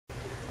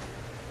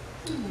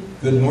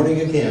Good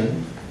morning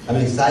again. I'm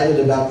excited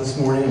about this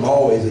morning. I'm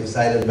always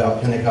excited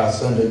about Pentecost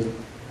Sunday.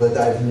 But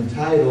I've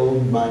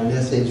entitled my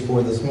message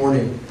for this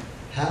morning,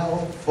 How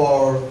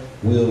Far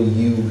Will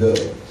You Go?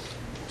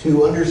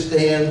 To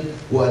understand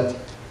what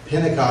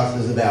Pentecost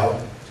is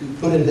about, to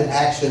put into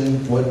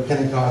action what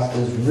Pentecost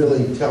is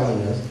really telling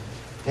us,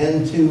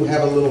 and to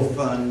have a little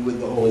fun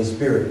with the Holy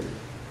Spirit.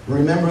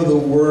 Remember the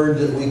word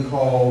that we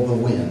call the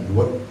wind.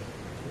 What?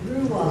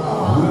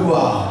 Ruah.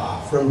 Ruah.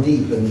 From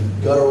deep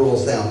and guttural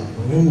sound.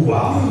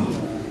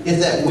 Ruah. It's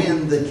that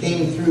wind that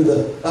came through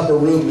the upper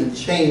room and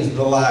changed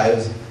the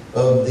lives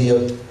of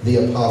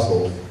the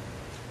apostles.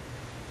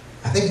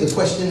 I think the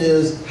question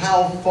is,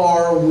 how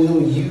far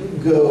will you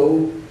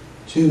go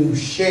to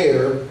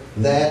share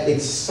that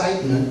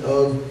excitement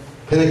of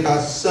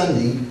Pentecost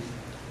Sunday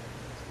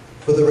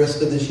for the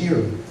rest of this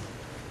year?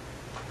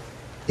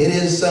 It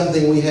is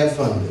something we have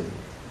fun with.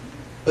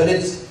 But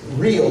it's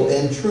real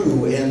and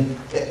true, and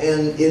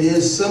it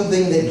is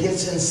something that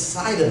gets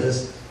inside of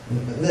us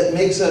that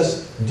makes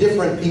us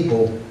different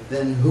people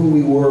than who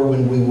we were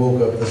when we woke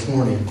up this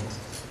morning.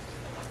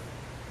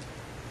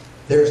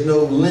 There's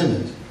no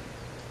limit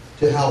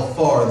to how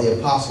far the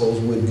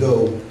apostles would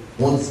go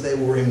once they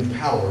were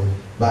empowered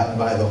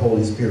by the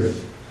Holy Spirit.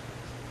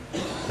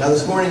 Now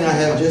this morning I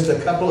have just a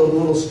couple of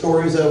little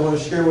stories I want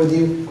to share with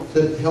you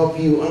to help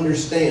you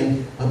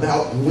understand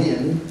about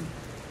wind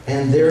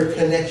and their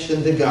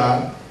connection to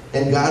God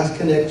and God's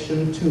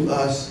connection to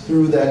us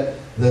through the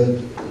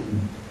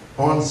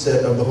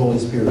onset of the Holy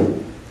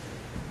Spirit.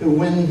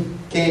 When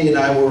Candy and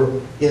I were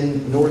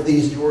in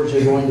Northeast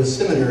Georgia going to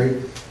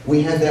seminary,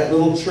 we had that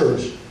little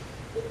church,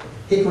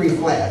 Hickory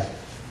Flat.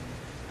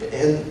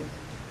 And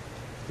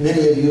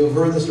many of you have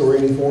heard the story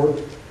before.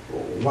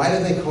 Why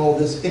do they call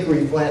this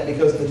Hickory Flat?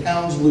 Because the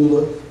town's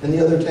Lula and the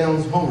other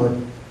town's Homer,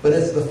 but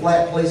it's the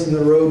flat place in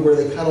the road where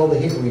they cut all the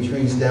hickory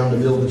trees down to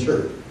build the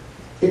church.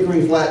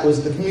 Hickory Flat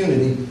was the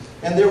community,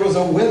 and there was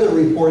a weather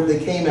report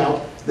that came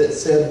out that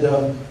said,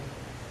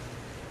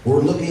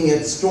 we're looking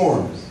at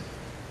storms.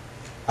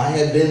 I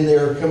had been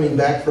there coming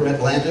back from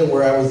Atlanta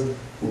where I was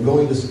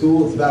going to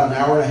school. It's about an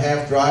hour and a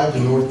half drive to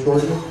North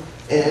Georgia,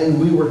 and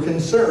we were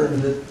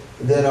concerned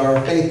that our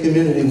faith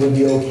community would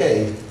be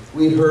okay.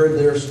 We'd heard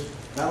there's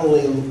not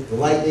only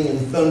lightning and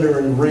thunder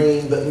and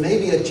rain, but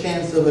maybe a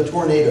chance of a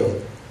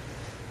tornado.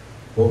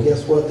 Well,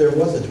 guess what? There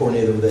was a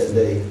tornado that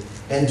day.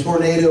 And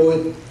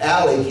Tornado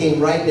Alley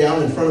came right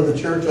down in front of the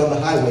church on the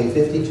Highway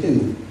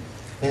 52.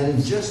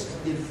 And just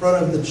in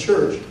front of the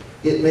church,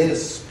 it made a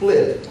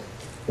split.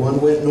 One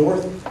went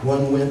north,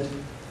 one went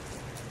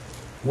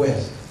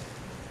west.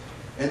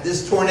 And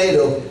this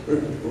tornado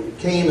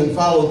came and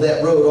followed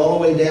that road all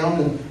the way down,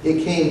 and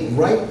it came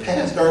right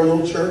past our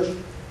little church,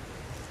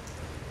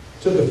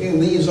 took a few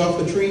leaves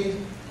off the tree,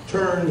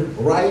 turned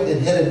right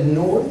and headed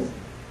north,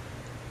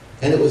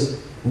 and it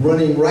was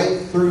running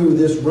right through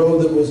this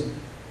road that was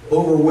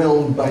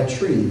overwhelmed by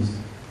trees.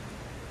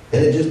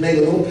 And it just made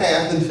a little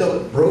path until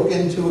it broke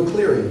into a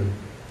clearing.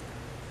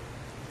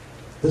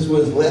 This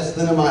was less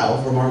than a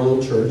mile from our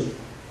little church.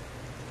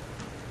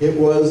 It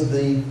was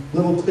the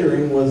little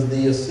clearing was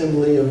the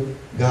Assembly of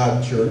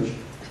God Church,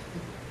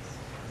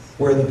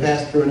 where the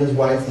pastor and his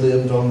wife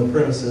lived on the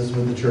premises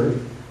with the church.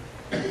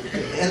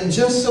 And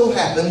just so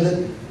happened that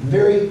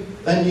very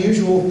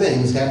unusual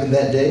things happened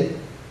that day.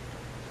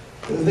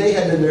 They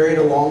had been married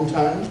a long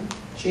time.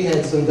 She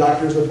had some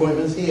doctor's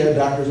appointments. He had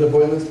doctor's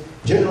appointments.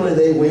 Generally,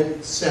 they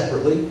went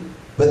separately.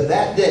 But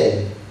that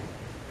day,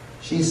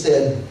 she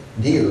said,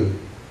 "Dear,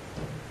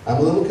 I'm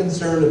a little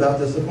concerned about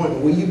this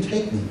appointment. Will you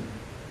take me?"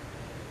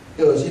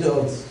 He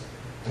goes,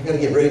 I got to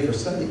get ready for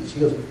Sunday. She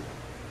goes,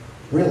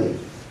 "Really?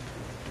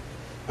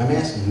 I'm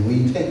asking you, will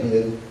you take me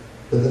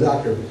to the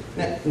doctor?"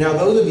 Now,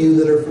 those of you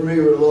that are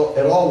familiar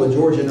at all with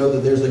Georgia know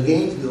that there's a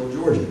Gainesville,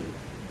 Georgia.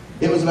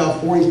 It was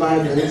about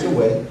 45 minutes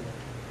away.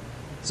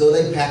 So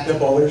they packed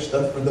up all their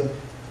stuff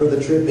for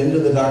the trip into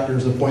the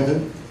doctor's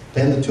appointment,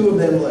 and the two of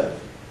them left.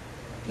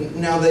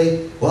 Now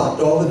they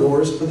locked all the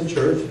doors for the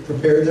church,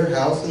 prepared their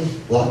house, and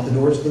locked the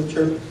doors for the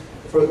church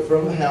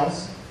from the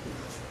house.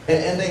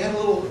 And they had a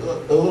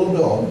little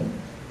dog,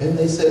 and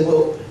they said,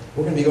 "Well,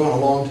 we're going to be gone a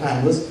long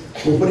time.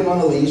 We'll put him on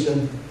a leash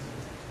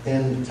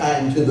and tie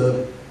him to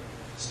the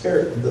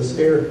stair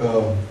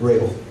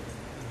rail."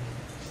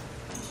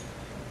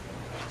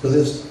 So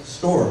this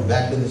storm,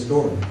 back to the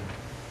storm.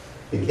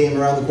 It came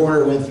around the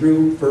corner, went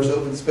through first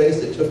open space.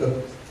 It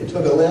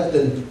took a left,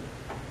 and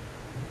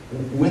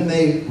when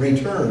they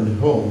returned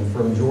home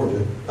from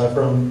Georgia,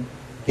 from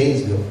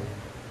Gainesville,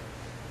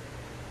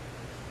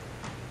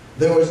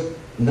 there was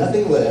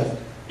nothing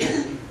left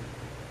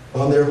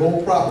on their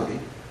whole property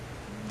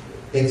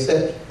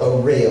except a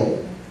rail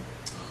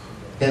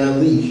and a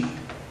leash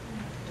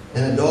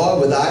and a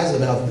dog with eyes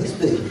about this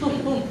big.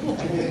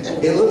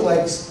 It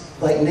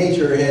looked like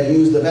nature had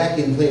used a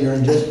vacuum cleaner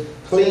and just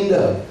cleaned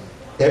up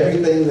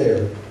everything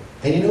there.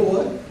 And you know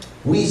what?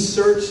 We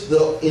searched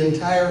the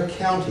entire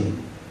county,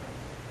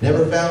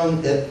 never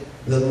found the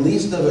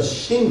least of a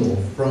shingle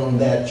from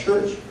that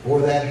church or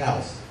that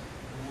house.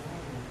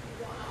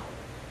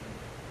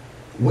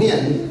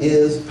 Wind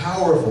is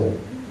powerful.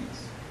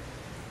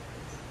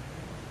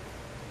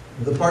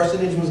 The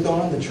parsonage was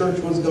gone, the church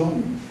was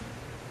gone,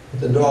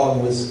 but the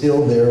dog was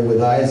still there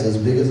with eyes as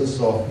big as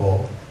a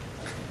softball.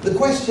 The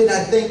question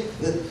I think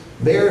that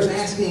bears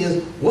asking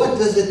is, what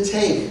does it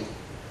take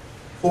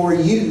for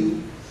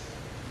you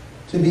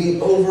to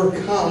be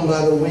overcome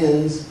by the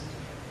winds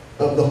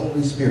of the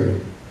Holy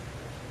Spirit?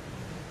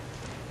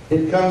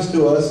 It comes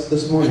to us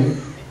this morning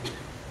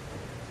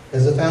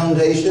as a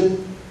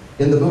foundation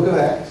in the book of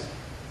Acts,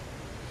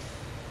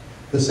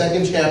 the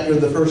 2nd chapter,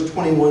 the first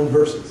 21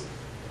 verses.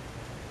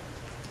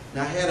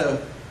 Now, I had a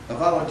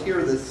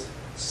volunteer that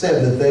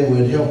said that they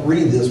would help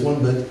read this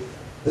one, but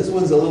this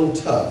one's a little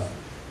tough.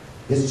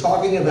 It's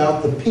talking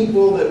about the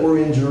people that were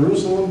in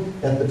Jerusalem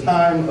at the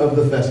time of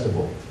the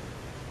festival.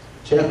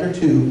 Chapter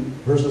 2,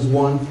 verses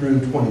 1 through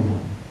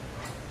 21.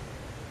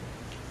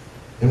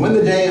 And when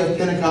the day of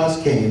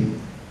Pentecost came,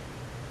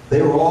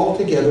 they were all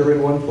together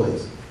in one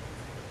place.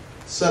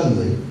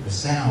 Suddenly, a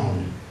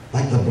sound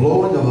like the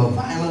blowing of a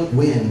violent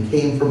wind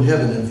came from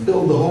heaven and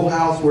filled the whole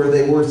house where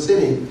they were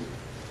sitting.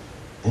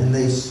 And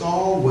they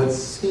saw what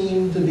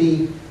seemed to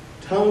be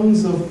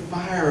tongues of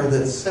fire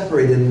that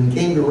separated and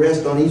came to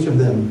rest on each of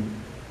them.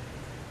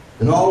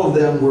 And all of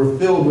them were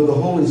filled with the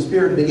Holy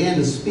Spirit and began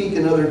to speak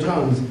in other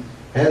tongues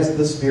as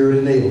the Spirit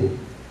enabled.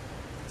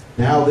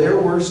 Now there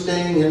were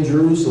staying in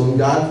Jerusalem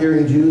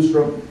God-fearing Jews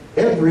from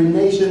every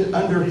nation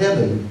under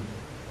heaven.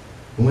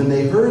 And when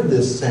they heard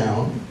this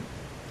sound,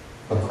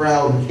 a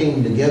crowd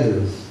came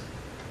together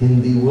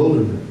in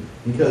bewilderment,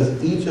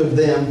 because each of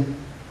them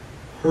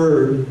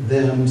heard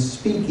them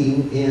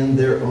speaking in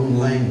their own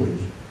language.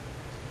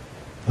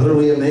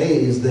 Utterly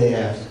amazed, they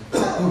asked,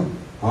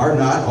 "Are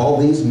not all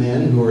these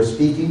men who are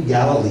speaking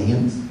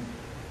Galileans?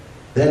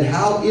 Then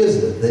how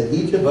is it that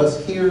each of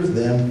us hears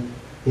them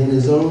in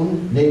his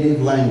own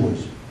native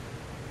language?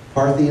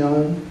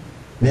 Parthian,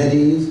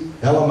 Medes,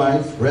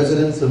 Elamites,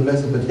 residents of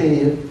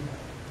Mesopotamia,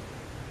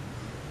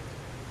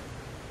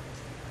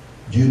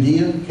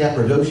 Judea,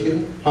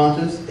 Cappadocia,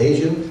 Pontus,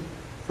 Asia,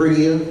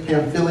 Phrygia,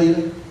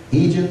 Pamphylia,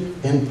 Egypt,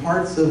 and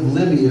parts of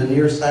Libya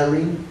near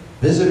Cyrene,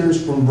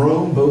 visitors from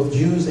Rome, both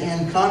Jews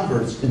and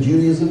converts to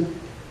Judaism,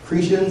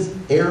 Cretans,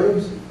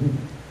 Arabs.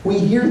 We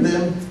hear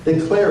them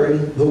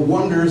declaring the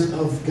wonders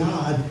of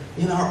God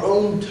in our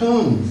own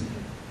tongues."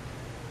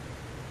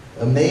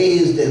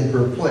 Amazed and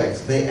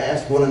perplexed, they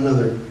asked one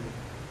another,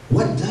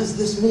 "What does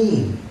this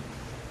mean?"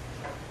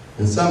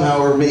 And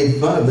somehow were made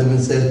fun of them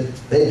and said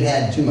they'd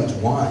had too much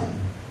wine.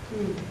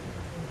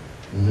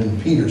 And then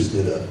Peter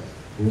stood up.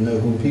 We know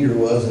who Peter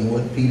was and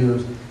what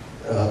Peter's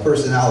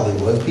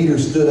personality was. Peter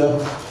stood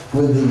up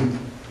with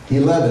the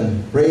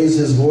 11, raised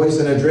his voice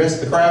and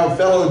addressed the crowd,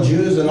 "Fellow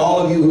Jews and all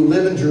of you who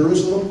live in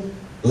Jerusalem,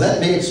 let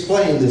me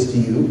explain this to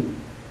you.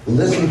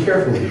 Listen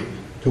carefully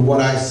to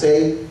what I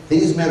say.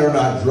 These men are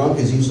not drunk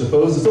as you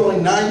suppose. It's only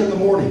 9 in the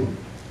morning.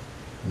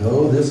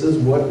 No, this is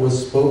what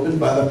was spoken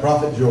by the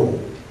prophet Joel.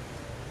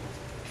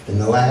 In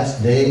the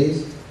last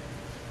days,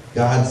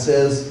 God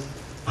says,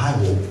 I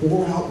will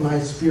pour out my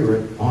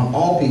Spirit on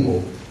all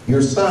people.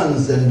 Your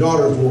sons and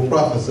daughters will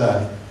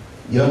prophesy.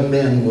 Young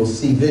men will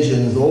see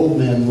visions. Old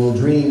men will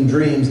dream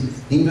dreams.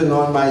 Even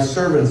on my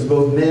servants,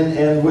 both men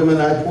and women,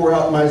 I pour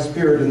out my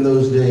Spirit in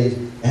those days,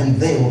 and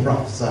they will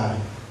prophesy.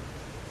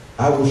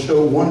 I will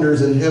show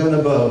wonders in heaven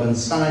above and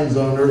signs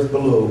on earth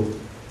below.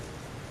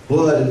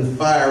 Blood and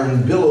fire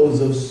and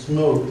billows of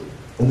smoke.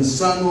 And the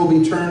sun will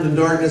be turned to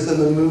darkness and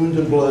the moon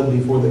to blood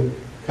before the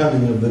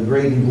coming of the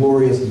great and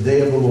glorious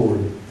day of the Lord."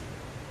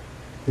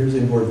 Here's the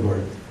important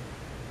part.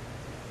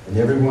 "And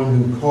everyone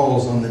who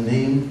calls on the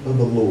name of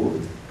the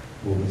Lord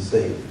will be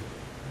saved."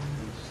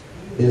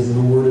 It is the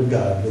word of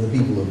God for the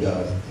people of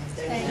God.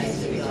 Thanks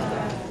be to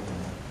God.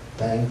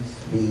 Thanks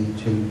be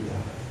to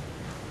God.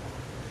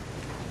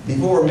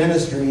 Before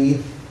ministry,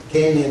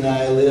 Candy and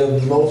I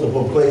lived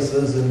multiple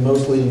places, and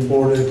mostly in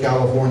Florida,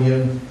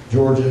 California,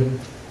 Georgia.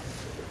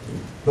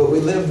 But we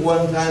lived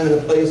one time in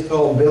a place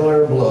called Bel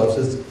Air Bluffs.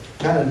 It's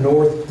kind of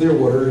North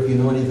Clearwater, if you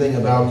know anything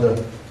about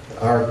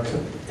our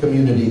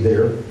community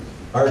there.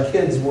 Our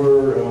kids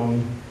were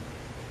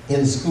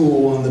in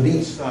school on the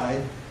beach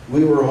side.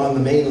 We were on the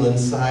mainland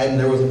side, and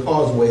there was a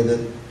causeway that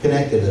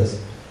connected us.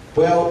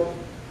 Well,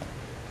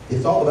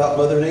 it's all about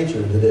Mother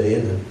Nature today,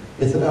 isn't it?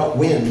 It's about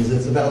winds,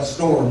 it's about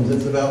storms,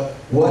 it's about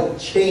what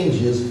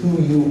changes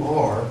who you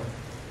are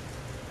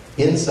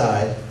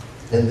inside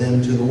and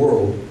then to the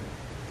world.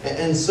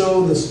 And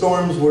so the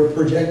storms were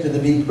projected to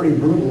be pretty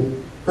brutal.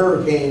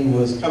 Hurricane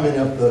was coming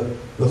up the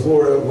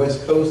Florida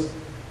West Coast,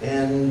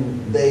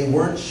 and they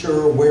weren't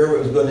sure where it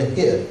was going to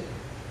hit.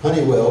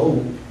 Honeywell,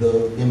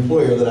 the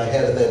employer that I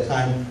had at that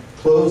time,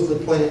 closed the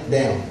plant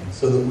down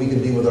so that we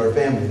could be with our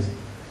families.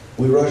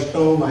 We rushed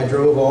home. I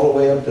drove all the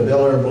way up to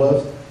Bel Air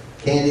Bluffs.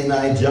 Candy and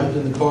I jumped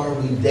in the car.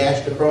 We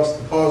dashed across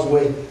the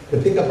causeway to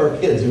pick up our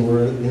kids who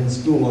were in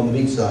school on the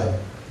beach side.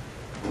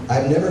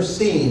 I've never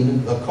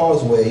seen a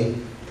causeway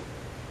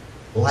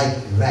like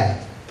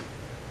that.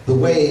 The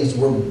waves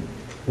were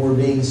were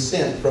being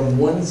sent from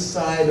one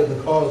side of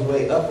the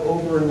causeway up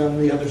over and on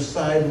the other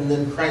side and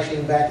then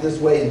crashing back this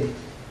way.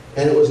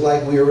 And it was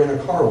like we were in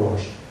a car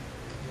wash.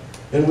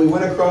 And we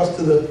went across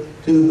to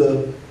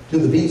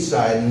the beach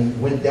side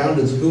and went down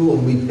to school,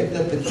 and we picked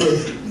up the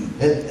kids,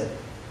 and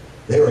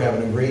they were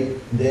having a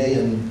great day,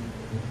 and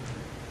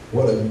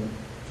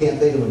can't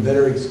think of a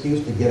better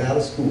excuse to get out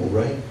of school,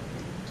 right?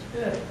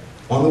 Yeah.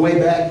 On the way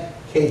back,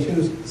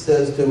 K2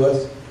 says to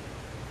us,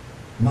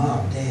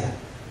 "Mom, Dad,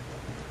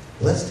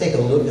 let's take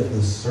a look at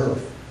the surf."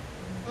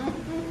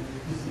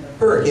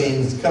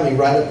 Hurricane's coming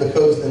right up the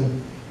coast,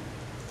 and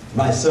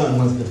my son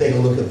wants to take a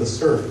look at the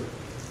surf.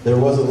 There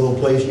was a little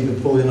place you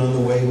could pull in on the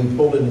way. We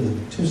pulled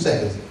in 2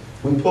 seconds.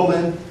 We pulled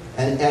in,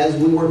 and as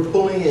we were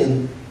pulling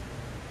in,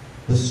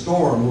 the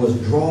storm was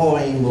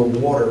drawing the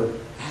water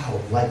out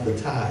like the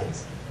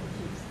tides.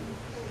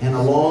 And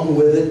along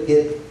with it,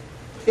 it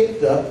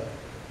picked up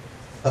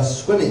a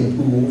swimming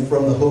pool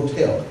from the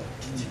hotel.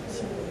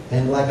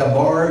 And like a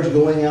barge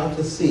going out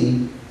to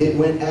sea, it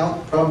went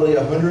out probably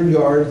 100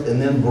 yards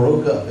and then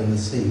broke up in the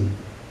sea.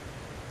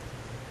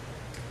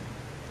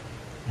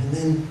 And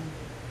then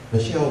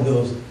Michelle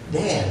goes,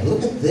 "Dad,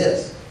 look at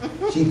this."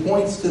 She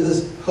points to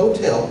this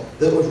hotel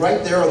that was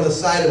right there on the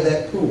side of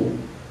that pool.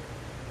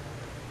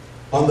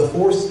 On the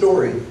 4th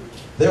story,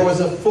 there was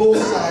a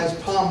full-size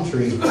palm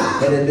tree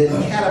that had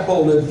been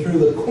catapulted through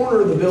the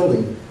corner of the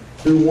building,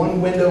 through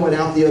one window and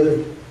out the other,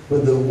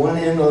 with the one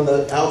end on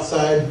the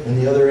outside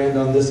and the other end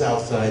on this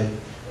outside.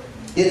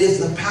 It is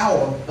the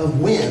power of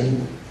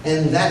wind,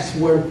 and that's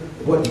what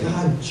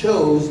God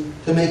chose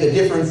to make a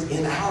difference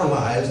in our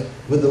lives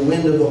with the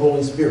wind of the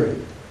Holy Spirit.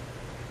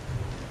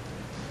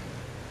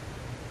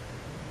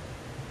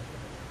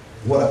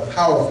 What a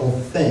powerful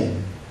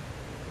thing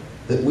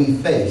that we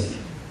face.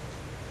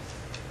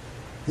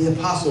 The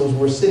apostles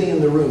were sitting in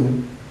the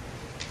room.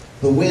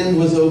 The wind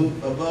was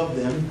above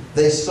them.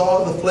 They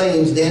saw the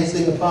flames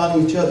dancing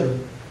upon each other.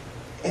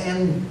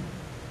 And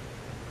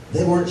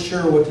they weren't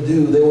sure what to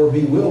do. They were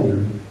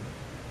bewildered.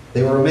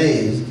 They were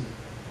amazed.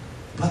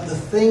 But the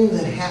thing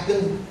that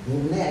happened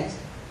next,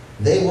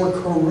 they were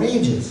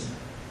courageous.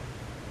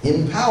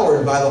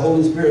 Empowered by the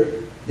Holy Spirit,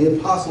 the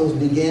apostles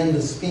began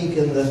to speak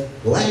in the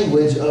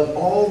language of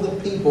all the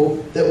people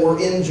that were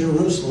in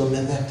Jerusalem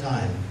at that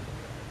time.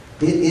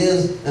 It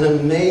is an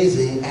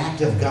amazing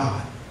act of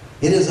God.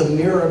 It is a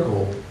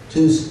miracle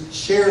to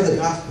share the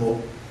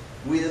gospel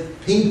with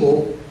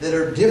people that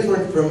are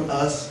different from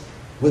us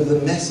with the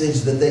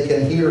message that they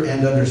can hear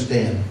and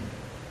understand.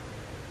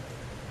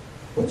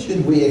 What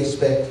should we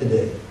expect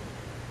today?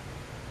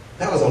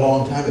 That was a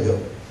long time ago.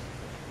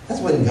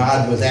 That's when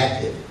God was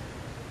active.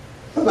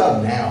 What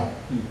about now?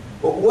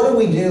 What do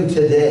we do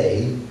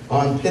today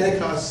on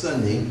Pentecost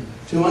Sunday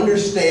to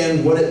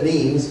understand what it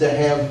means to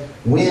have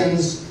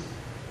winds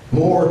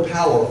more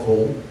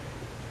powerful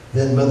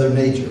than Mother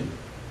Nature?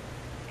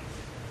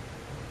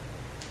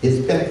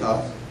 It's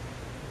Pentecost.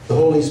 The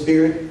Holy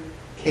Spirit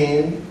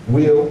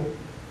will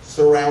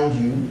surround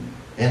you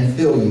and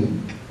fill you.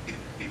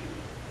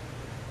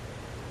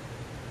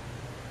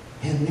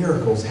 And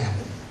miracles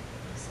happen.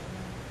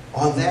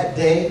 On that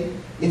day,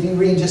 if you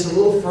read just a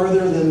little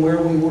further than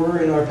where we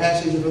were in our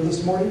passage for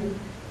this morning,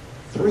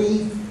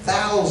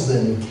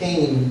 3,000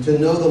 came to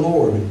know the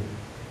Lord.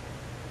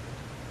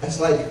 That's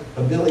like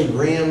a Billy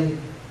Graham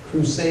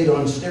crusade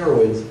on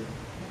steroids.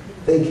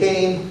 They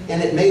came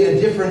and it made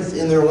a difference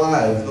in their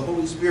lives. The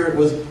Holy Spirit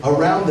was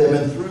around them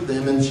and through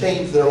them and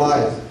changed their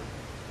lives.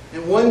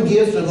 And one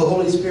gift of the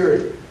Holy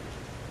Spirit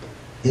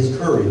is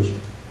courage.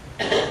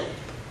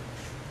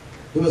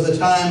 It was a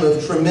time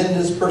of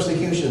tremendous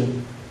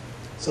persecution,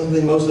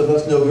 something most of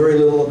us know very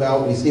little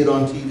about. We see it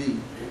on TV.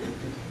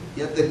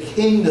 Yet the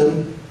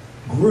kingdom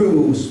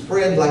grew,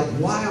 spread like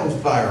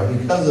wildfire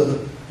because of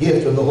the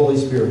gift of the Holy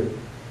Spirit.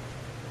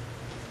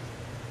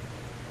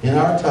 In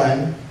our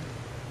time,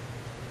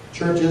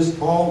 churches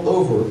all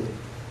over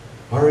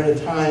are in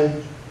a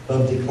time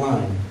of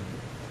decline.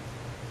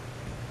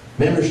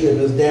 Membership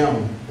is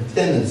down.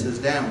 Attendance is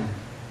down.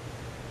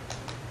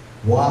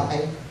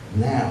 Why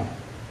now?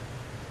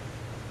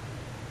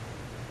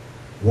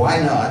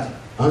 Why not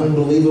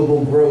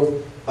unbelievable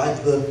growth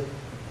like the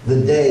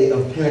day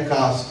of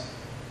Pentecost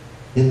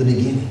in the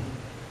beginning?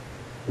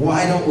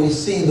 Why don't we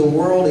see the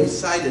world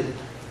excited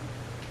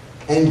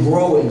and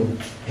growing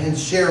and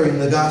sharing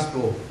the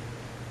gospel?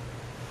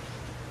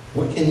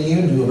 What can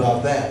you do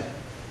about that?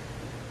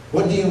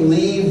 What do you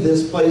leave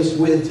this place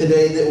with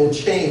today that will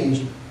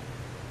change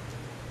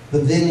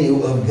the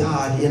venue of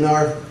God in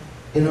our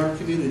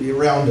community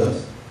around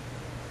us?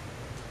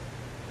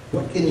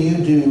 What can you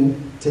do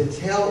to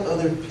tell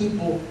other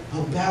people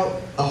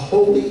about a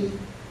Holy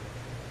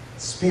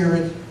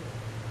Spirit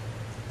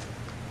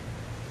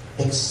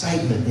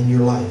excitement in your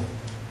life?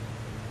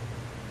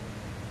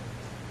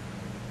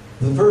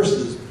 The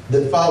verses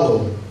that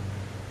follow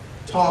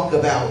talk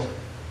about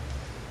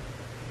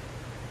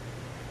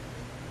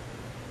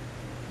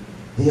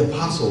the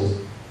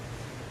apostles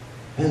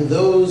and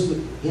those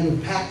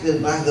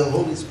impacted by the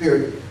Holy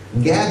Spirit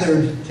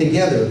gathered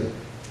together,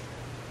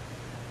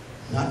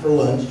 not for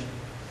lunch,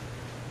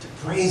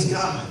 praise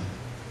God,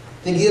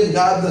 to give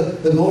God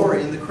the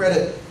glory and the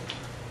credit.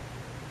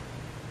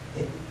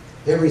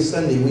 Every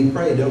Sunday we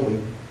pray, don't we?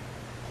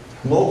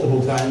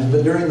 Multiple times,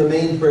 but during the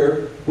main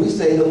prayer, we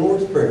say the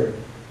Lord's Prayer.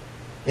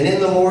 And in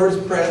the Lord's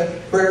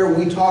Prayer,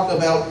 we talk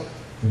about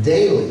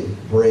daily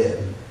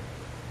bread.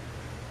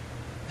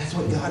 That's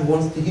what God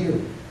wants to hear.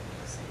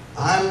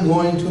 I'm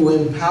going to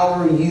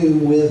empower you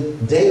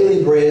with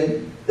daily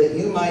bread that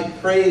you might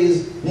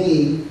praise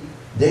me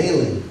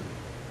daily,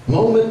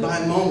 moment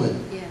by moment,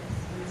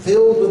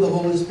 filled with the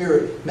Holy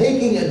Spirit,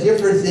 making a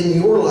difference in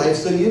your life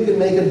so you can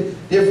make a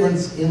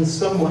difference in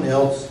someone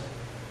else.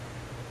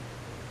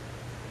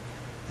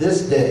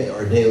 This day,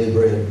 our daily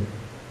bread.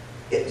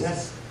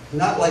 That's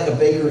not like a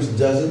baker's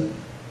dozen.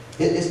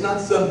 It's not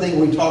something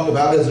we talk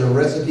about as a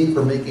recipe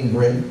for making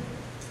bread.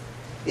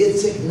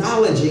 It's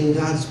acknowledging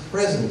God's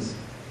presence,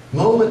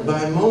 moment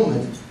by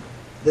moment,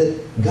 that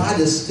God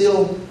is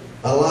still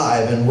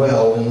alive and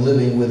well and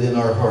living within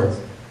our hearts,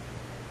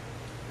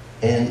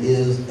 and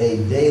is a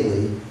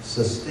daily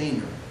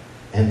sustainer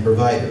and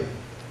provider.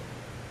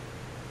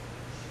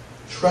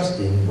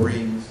 Trusting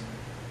brings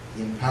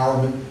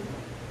empowerment.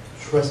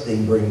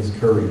 Trusting brings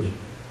courage.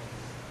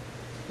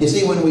 You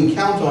see, when we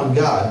count on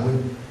God,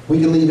 when we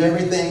can leave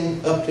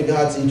everything up to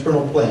God's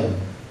eternal plan.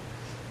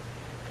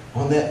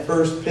 On that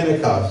first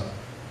Pentecost,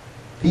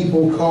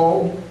 people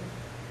called.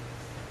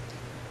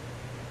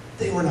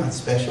 They were not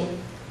special.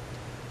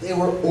 They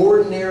were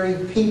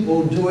ordinary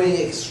people doing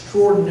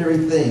extraordinary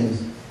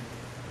things.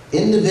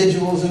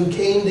 Individuals who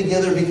came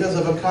together because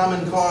of a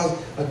common cause,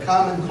 a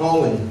common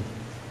calling.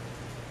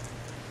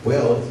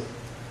 Well, it's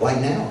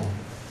like now.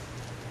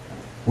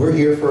 We're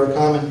here for a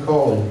common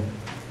calling.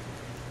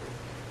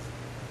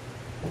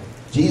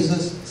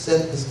 Jesus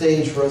set the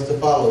stage for us to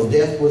follow.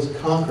 Death was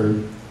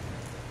conquered.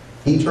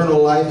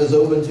 Eternal life is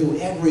open to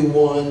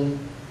everyone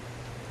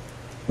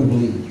who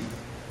believes.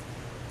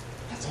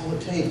 That's all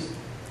it takes,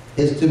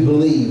 is to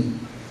believe.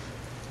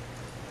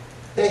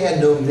 They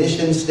had no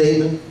mission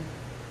statement.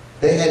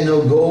 They had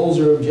no goals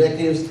or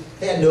objectives.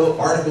 They had no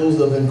articles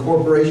of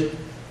incorporation.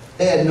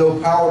 They had no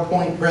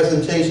PowerPoint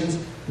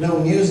presentations, no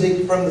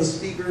music from the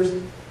speakers,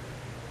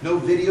 no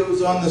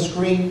videos on the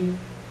screen.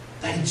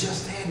 They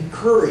just had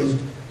courage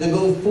to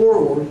go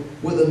forward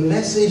with a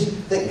message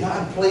that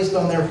God placed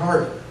on their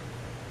heart.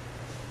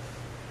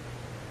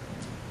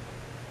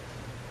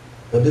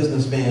 A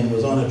businessman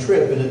was on a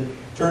trip, and it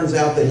turns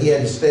out that he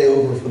had to stay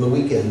over for the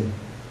weekend.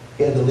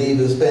 He had to leave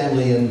his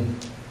family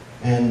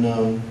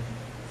and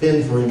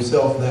fend for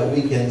himself that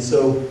weekend.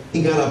 So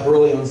he got up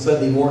early on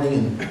Sunday morning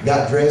and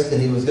got dressed,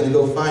 and he was going to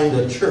go find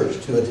a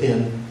church to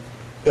attend,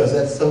 because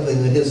that's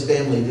something that his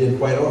family did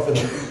quite often.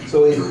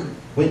 So he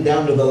went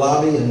down to the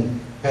lobby and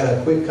had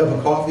a quick cup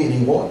of coffee, and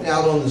he walked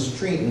out on the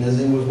street. And as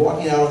he was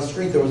walking out on the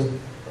street, there was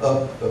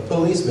a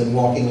policeman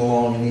walking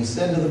along, and he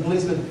said to the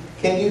policeman,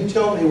 "Can you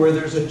tell me where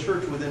there's a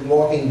church within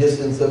walking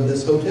distance of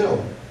this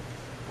hotel?"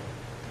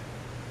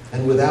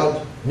 And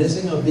without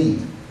missing a beat,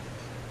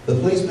 the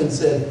policeman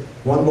said,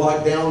 "1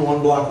 block down,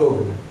 1 block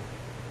over."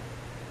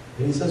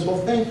 And he says, "Well,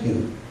 thank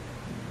you."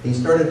 He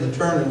started to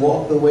turn and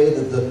walk the way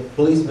that the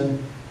policeman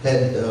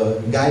had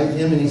guided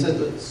him, and he said,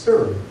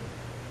 "Sir,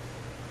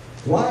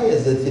 why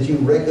is it that you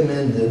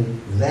recommended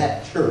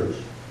that church?"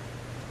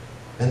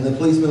 And the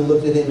policeman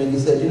looked at him and he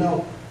said, "You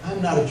know, I'm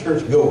not a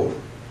church goer,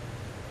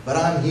 but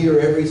I'm here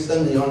every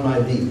Sunday on my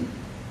beat."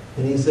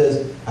 And he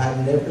says,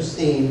 "I've never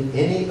seen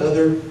any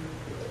other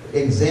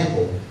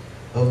example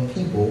of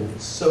people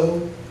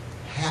so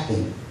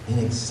happy and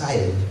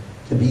excited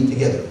to be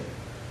together.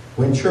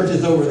 When church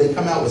is over, they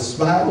come out with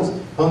smiles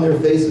on their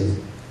faces.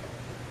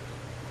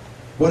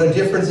 What a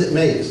difference it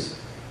makes.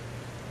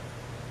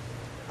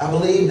 I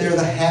believe they're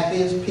the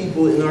happiest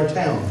people in our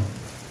town.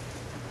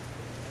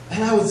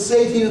 And I would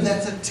say to you,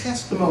 that's a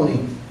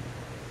testimony.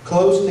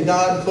 Close to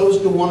God, close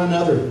to one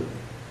another.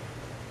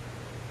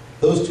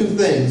 Those two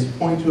things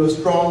point to a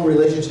strong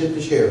relationship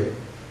to share.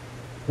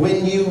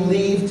 When you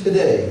leave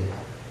today,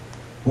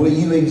 will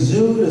you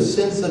exude a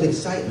sense of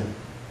excitement,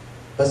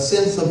 a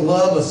sense of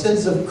love, a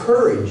sense of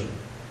courage?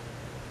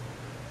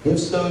 If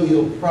so,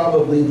 you'll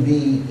probably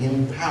be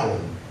empowered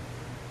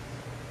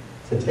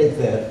to take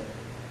that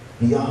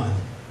beyond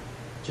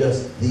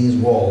just these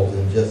walls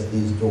and just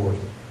these doors.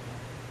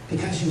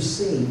 Because you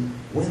see,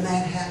 when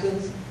that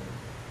happens,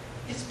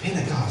 it's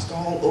Pentecost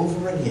all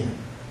over again.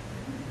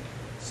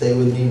 Say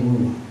with me,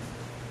 Ruah.